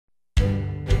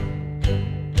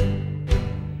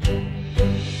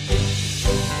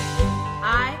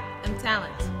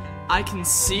I can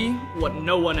see what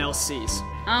no one else sees.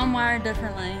 I'm wired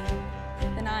differently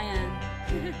than I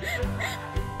am.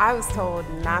 I was told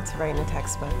not to write in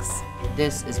textbooks.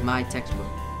 This is my textbook.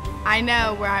 I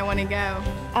know where I want to go.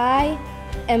 I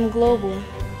am global.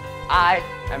 I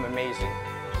am amazing.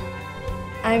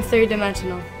 I am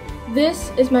three-dimensional. This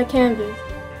is my canvas.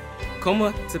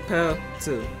 Como te pel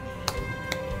tu.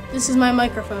 This is my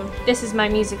microphone. This is my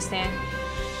music stand.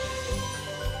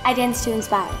 I dance to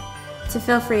inspire. To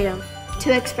feel freedom.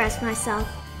 To express myself.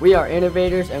 We are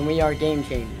innovators and we are game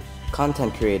changers.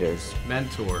 Content creators.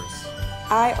 Mentors.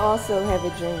 I also have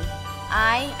a dream.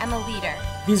 I am a leader.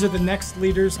 These are the next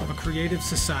leaders of a creative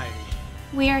society.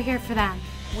 We are here for them.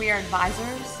 We are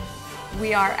advisors.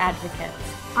 We are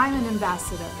advocates. I'm an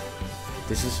ambassador.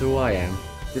 This is who I am.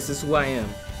 This is who I am.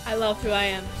 I love who I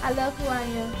am. I love who I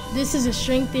am. This is a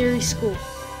string theory school.